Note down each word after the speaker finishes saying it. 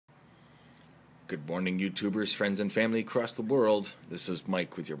Good morning, YouTubers, friends, and family across the world. This is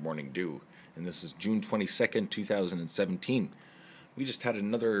Mike with your Morning Dew, and this is June 22nd, 2017. We just had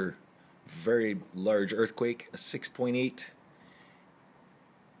another very large earthquake, a 6.8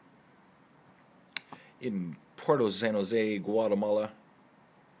 in Puerto San Jose, Guatemala.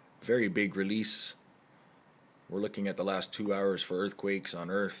 Very big release. We're looking at the last 2 hours for earthquakes on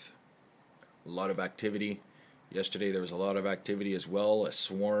Earth. A lot of activity. Yesterday there was a lot of activity as well, a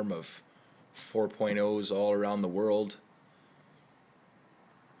swarm of 4.0s all around the world.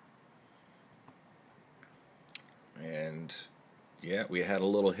 And yeah, we had a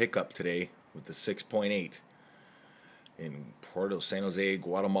little hiccup today with the 6.8 in Puerto San Jose,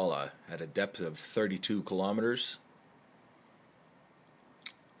 Guatemala, at a depth of 32 kilometers.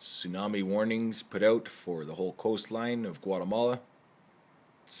 Tsunami warnings put out for the whole coastline of Guatemala,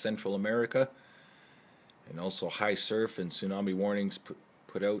 Central America, and also high surf and tsunami warnings put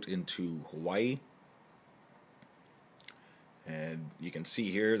out into Hawaii. And you can see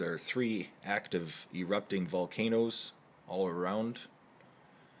here there are 3 active erupting volcanoes all around.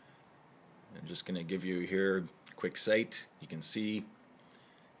 I'm just going to give you here a quick sight. You can see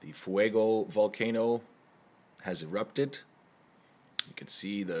the Fuego volcano has erupted. You can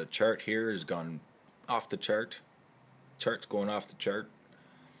see the chart here has gone off the chart. Chart's going off the chart.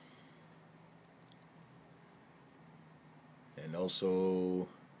 And also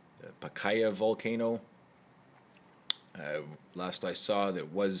the Pacaya volcano. Last I saw, there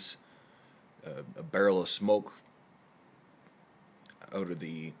was a barrel of smoke out of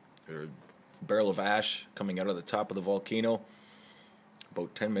the, or barrel of ash coming out of the top of the volcano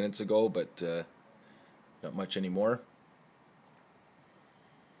about 10 minutes ago, but not much anymore.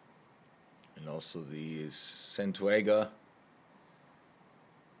 And also the Centuega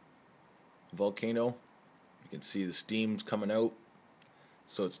volcano. You can see the steam's coming out.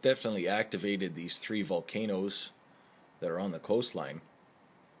 So it's definitely activated these 3 volcanoes that are on the coastline.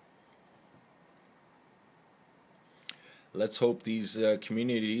 Let's hope these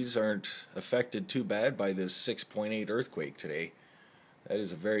communities aren't affected too bad by this 6.8 earthquake today. That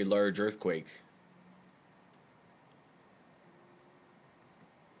is a very large earthquake.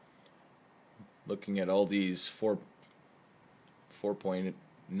 Looking at all these 4.9s,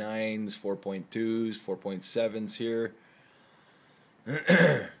 4.2s, 4.7s here.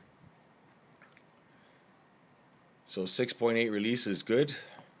 So 6.8 release is good.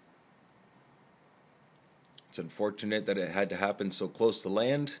 It's unfortunate that it had to happen so close to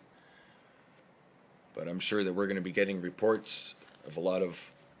land, but I'm sure that we're going to be getting reports of a lot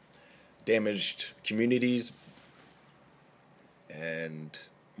of damaged communities, and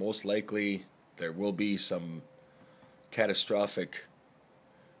most likely there will be some catastrophic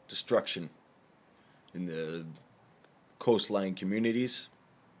destruction in the coastline communities.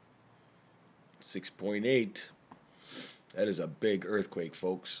 6.8, that is a big earthquake,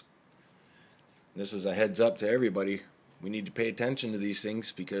 folks. This is a heads up to everybody. We need to pay attention to these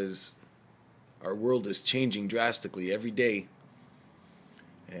things because our world is changing drastically every day,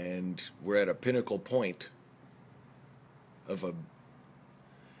 and we're at a pinnacle point of a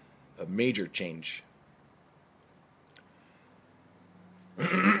major change.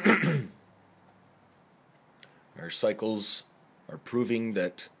 Our cycles are proving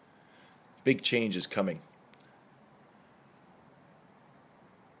that big change is coming.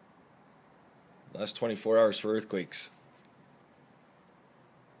 Last 24 hours for earthquakes.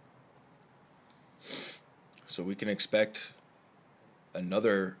 So we can expect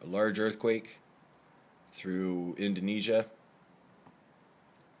another large earthquake through Indonesia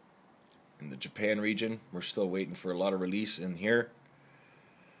in the Japan region. We're still waiting for a lot of release in here.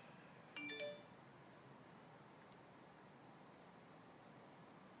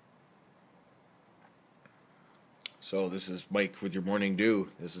 So this is Mike with your Morning Dew.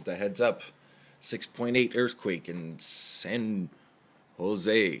 This is the heads up. 6.8 earthquake in San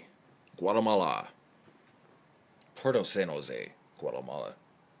Jose, Guatemala. Puerto San Jose, Guatemala,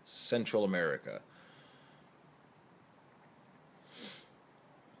 Central America.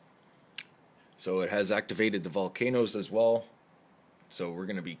 So it has activated the volcanoes as well. So we're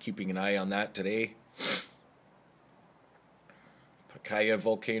going to be keeping an eye on that today. Pacaya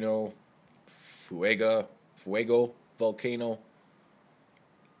volcano, Fuego volcano,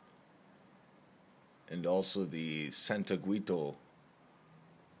 and also the Santiaguito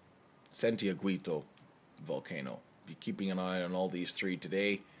volcano. Be keeping an eye on all these 3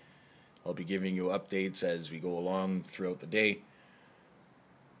 today. I'll be giving you updates as we go along throughout the day.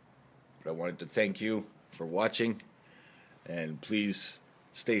 But I wanted to thank you for watching, and please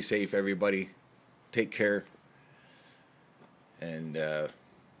stay safe, everybody. Take care, and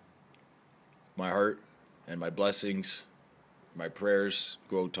my heart and my blessings, my prayers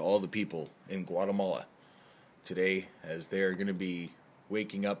go to all the people in Guatemala today, as they are going to be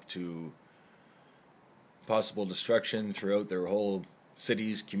waking up to possible destruction throughout their whole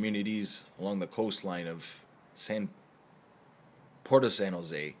cities, communities along the coastline of Puerto San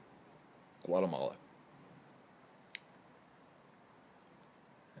Jose, Guatemala.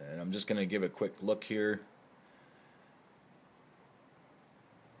 And I'm just going to give a quick look here.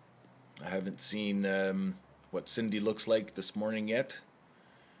 I haven't seen what Cindy looks like this morning yet.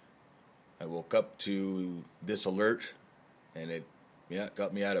 I woke up to this alert, and it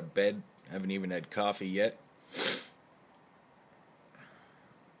got me out of bed. Haven't even had coffee yet.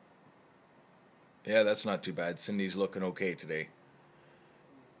 Yeah, that's not too bad. Cindy's looking okay today.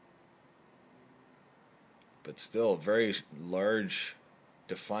 But still, very large,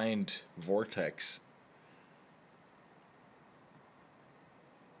 defined vortex.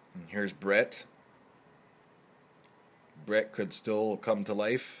 And here's Brett. Brett could still come to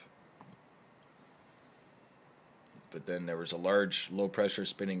life. But then there was a large low pressure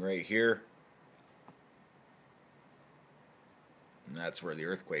spinning right here. And that's where the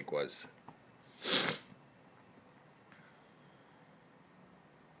earthquake was.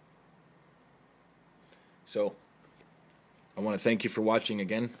 So, I want to thank you for watching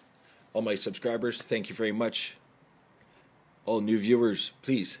again. All my subscribers, thank you very much. All new viewers,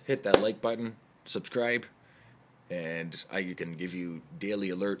 please hit that like button, subscribe, and I can give you daily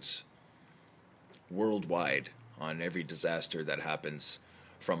alerts worldwide on every disaster that happens,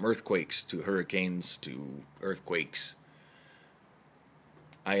 from earthquakes to hurricanes to earthquakes.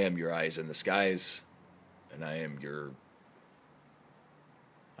 I am your eyes in the skies, and I am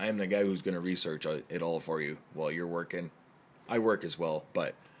the guy who's going to research it all for you while you're working. I work as well,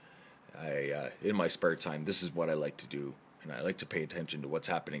 but in my spare time, this is what I like to do, and I like to pay attention to what's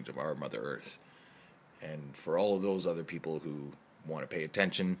happening to our Mother Earth. And for all of those other people who want to pay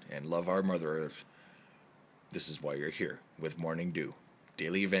attention and love our Mother Earth, this is why you're here with Morning Dew.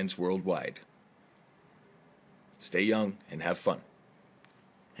 Daily events worldwide. Stay young and have fun.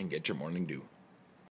 And get your Morning Dew.